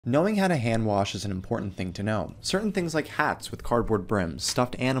Knowing how to hand wash is an important thing to know. Certain things like hats with cardboard brims,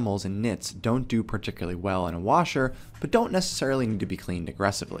 stuffed animals, and knits don't do particularly well in a washer, but don't necessarily need to be cleaned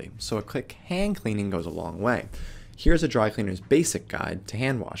aggressively, so a quick hand cleaning goes a long way. Here's a dry cleaner's basic guide to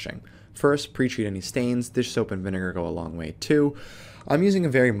hand washing. First, pre-treat any stains. Dish soap and vinegar go a long way too. I'm using a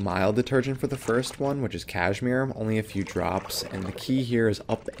very mild detergent for the first one, which is cashmere, only a few drops, and the key here is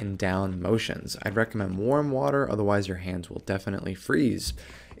up and down motions. I'd recommend warm water, otherwise your hands will definitely freeze.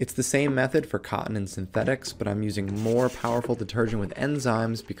 It's the same method for cotton and synthetics, but I'm using more powerful detergent with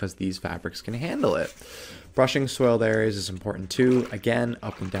enzymes because these fabrics can handle it. Brushing soiled areas is important too. Again,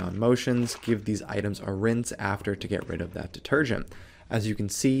 up and down motions. Give these items a rinse after to get rid of that detergent. As you can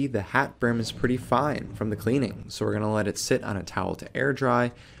see, the hat brim is pretty fine from the cleaning, so we're going to let it sit on a towel to air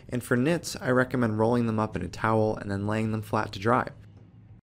dry. And for knits, I recommend rolling them up in a towel and then laying them flat to dry.